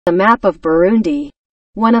A map of Burundi.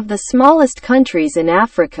 One of the smallest countries in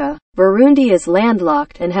Africa, Burundi is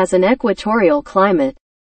landlocked and has an equatorial climate.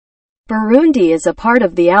 Burundi is a part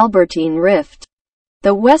of the Albertine Rift,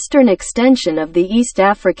 the western extension of the East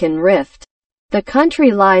African Rift. The country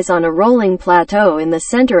lies on a rolling plateau in the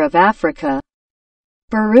center of Africa.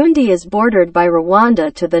 Burundi is bordered by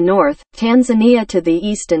Rwanda to the north, Tanzania to the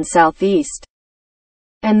east and southeast,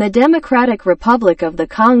 and the Democratic Republic of the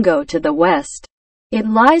Congo to the west. It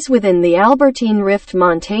lies within the Albertine Rift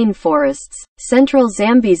montane forests, central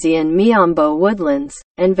Zambezian miombo woodlands,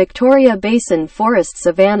 and Victoria Basin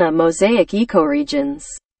forest-savanna mosaic ecoregions.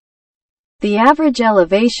 The average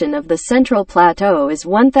elevation of the central plateau is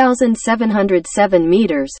 1,707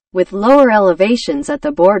 meters, with lower elevations at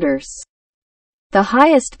the borders. The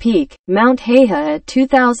highest peak, Mount Heha at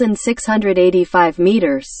 2,685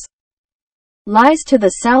 meters, lies to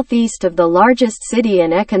the southeast of the largest city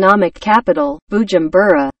and economic capital,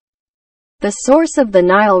 Bujumbura. The source of the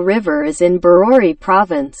Nile River is in Bururi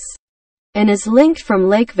province, and is linked from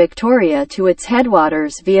Lake Victoria to its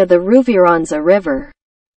headwaters via the Ruvyironza River.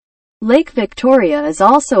 Lake Victoria is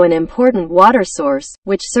also an important water source,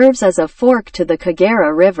 which serves as a fork to the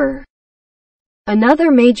Kagera River.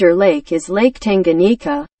 Another major lake is Lake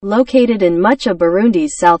Tanganyika, located in much of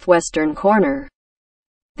Burundi's southwestern corner.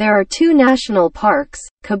 There are two national parks,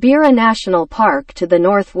 Kagera National Park to the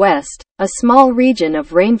northwest, a small region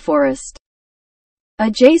of rainforest,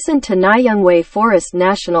 adjacent to Nyungwe Forest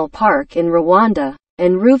National Park in Rwanda,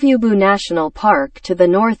 and Ruvyironza National Park to the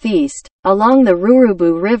northeast, along the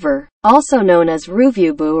Rwanda River, also known as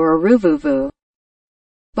Ruvyironza or Ruvuvu.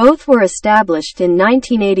 Both were established in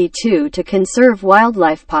 1982 to conserve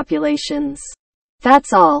wildlife populations.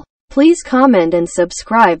 That's all. Please comment and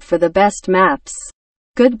subscribe for the best maps.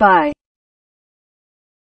 Goodbye.